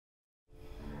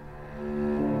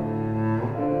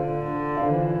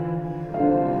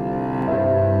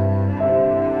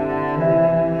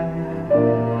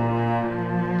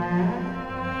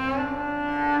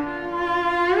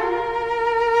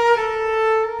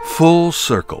Full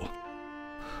circle.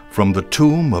 From the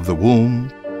tomb of the womb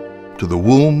to the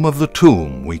womb of the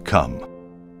tomb we come.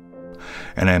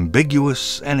 An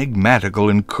ambiguous, enigmatical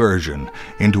incursion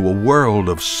into a world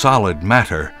of solid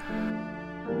matter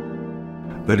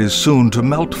that is soon to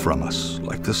melt from us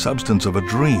like the substance of a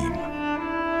dream.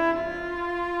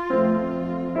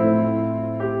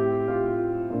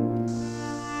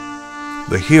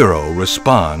 The hero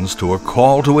responds to a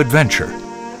call to adventure.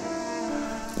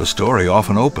 The story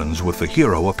often opens with the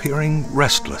hero appearing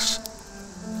restless.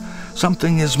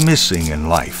 Something is missing in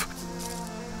life.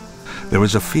 There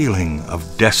is a feeling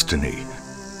of destiny.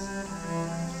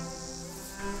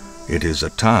 It is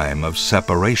a time of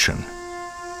separation.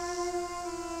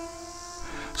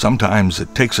 Sometimes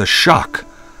it takes a shock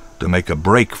to make a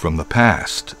break from the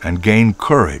past and gain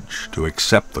courage to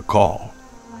accept the call.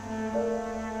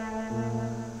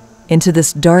 Into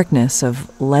this darkness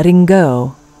of letting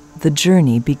go, the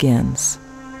journey begins.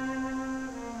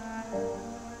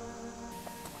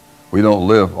 We don't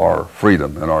live our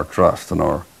freedom and our trust and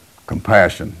our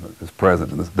compassion that is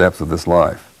present in the depths of this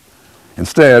life.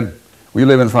 Instead, we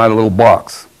live inside a little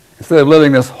box. Instead of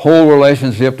living this whole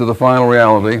relationship to the final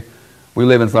reality, we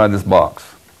live inside this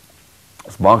box.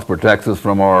 This box protects us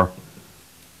from our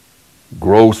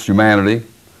gross humanity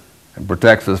and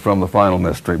protects us from the final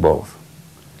mystery both.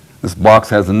 This box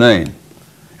has a name.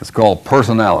 It's called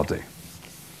personality.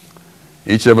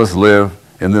 Each of us live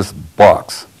in this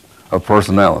box of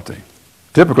personality.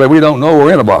 Typically, we don't know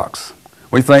we're in a box.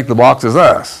 We think the box is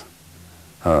us.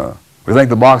 We think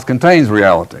the box contains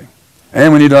reality.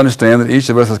 And we need to understand that each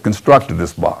of us has constructed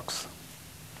this box.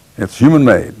 It's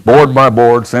human-made, board by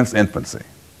board, since infancy.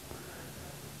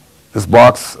 This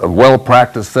box of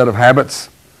well-practiced set of habits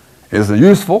is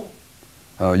useful.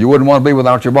 You wouldn't want to be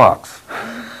without your box.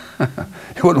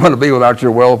 You wouldn't want to be without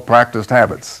your well-practiced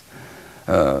habits.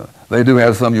 They do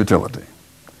have some utility.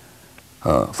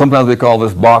 Sometimes we call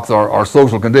this box our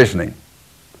social conditioning,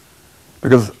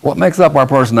 because what makes up our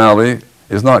personality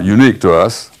is not unique to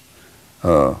us.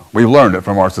 We've learned it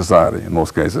from our society in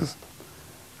most cases.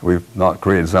 We've not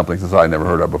created something society never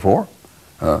heard of before.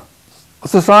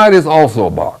 Society is also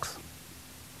a box,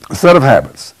 a set of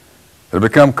habits that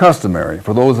have become customary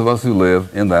for those of us who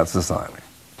live in that society.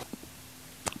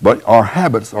 But our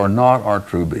habits are not our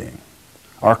true being.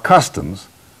 Our customs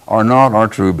are not our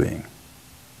true being.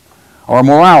 Our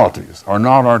moralities are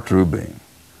not our true being.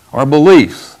 Our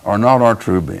beliefs are not our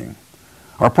true being.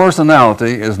 Our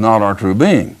personality is not our true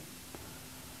being.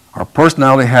 Our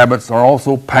personality habits are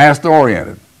also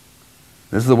past-oriented.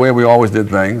 This is the way we always did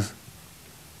things,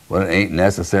 but it ain't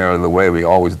necessarily the way we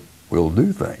always will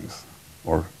do things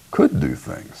or could do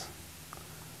things.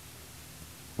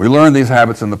 We learned these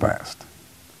habits in the past.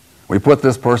 We put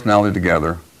this personality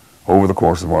together over the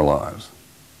course of our lives.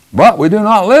 But we do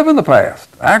not live in the past.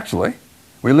 Actually,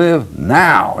 we live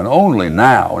now and only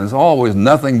now, and it's always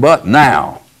nothing but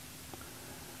now.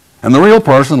 And the real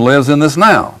person lives in this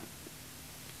now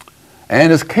and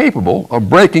is capable of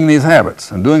breaking these habits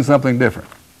and doing something different.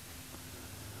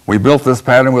 We built this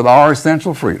pattern with our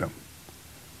essential freedom.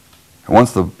 And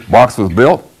once the box was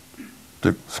built to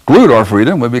exclude our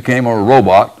freedom, we became a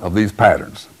robot of these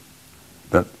patterns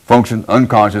that function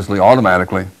unconsciously,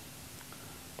 automatically.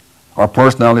 Our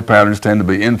personality patterns tend to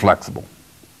be inflexible.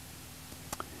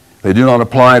 They do not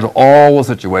apply to all the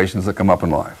situations that come up in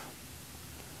life.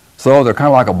 So they're kind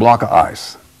of like a block of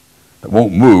ice that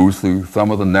won't move through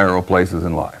some of the narrow places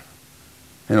in life.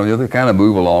 You know, they kind of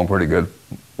move along pretty good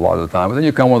a lot of the time, but then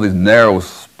you come to one of these narrow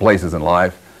places in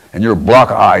life and your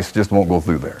block of ice just won't go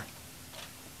through there.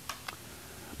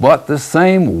 But this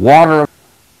same water,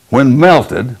 when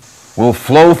melted, will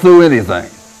flow through anything.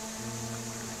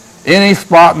 Any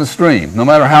spot in the stream, no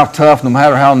matter how tough, no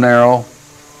matter how narrow,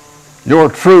 your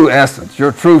true essence,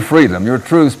 your true freedom, your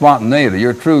true spontaneity,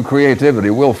 your true creativity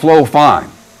will flow fine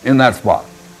in that spot.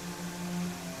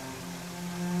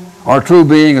 Our true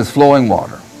being is flowing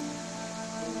water.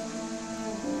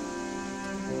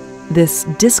 This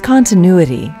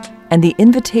discontinuity and the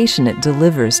invitation it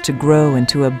delivers to grow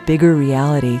into a bigger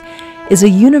reality is a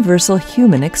universal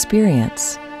human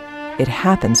experience. It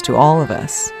happens to all of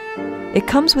us. It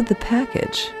comes with the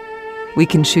package. We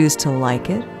can choose to like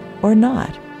it or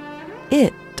not.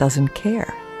 It doesn't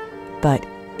care, but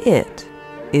it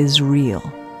is real.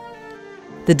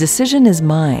 The decision is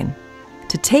mine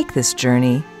to take this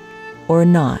journey or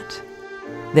not.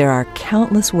 There are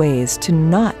countless ways to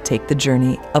not take the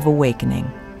journey of awakening.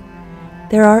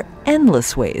 There are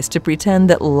endless ways to pretend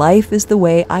that life is the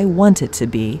way I want it to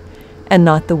be and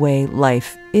not the way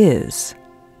life is.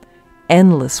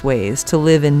 Endless ways to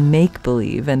live in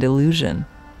make-believe and illusion.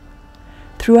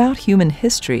 Throughout human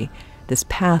history, this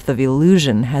path of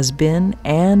illusion has been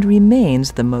and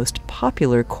remains the most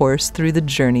popular course through the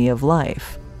journey of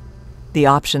life. The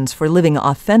options for living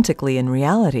authentically in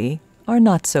reality are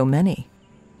not so many.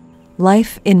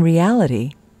 Life in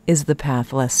reality is the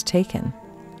path less taken.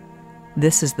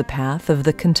 This is the path of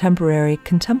the contemporary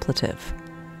contemplative,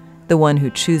 the one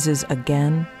who chooses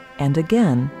again and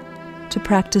again to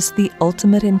practice the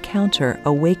ultimate encounter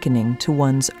awakening to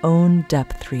one's own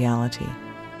depth reality.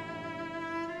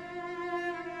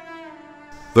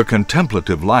 The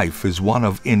contemplative life is one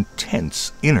of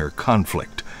intense inner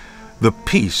conflict. The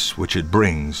peace which it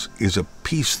brings is a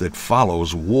peace that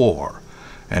follows war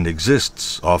and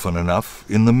exists often enough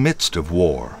in the midst of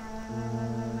war.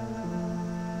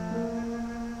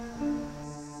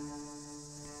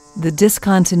 The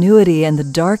discontinuity and the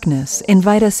darkness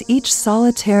invite us each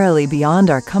solitarily beyond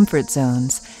our comfort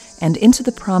zones and into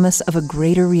the promise of a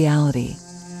greater reality.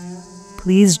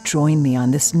 Please join me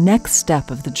on this next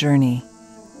step of the journey.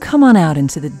 Come on out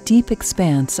into the deep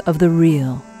expanse of the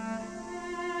real.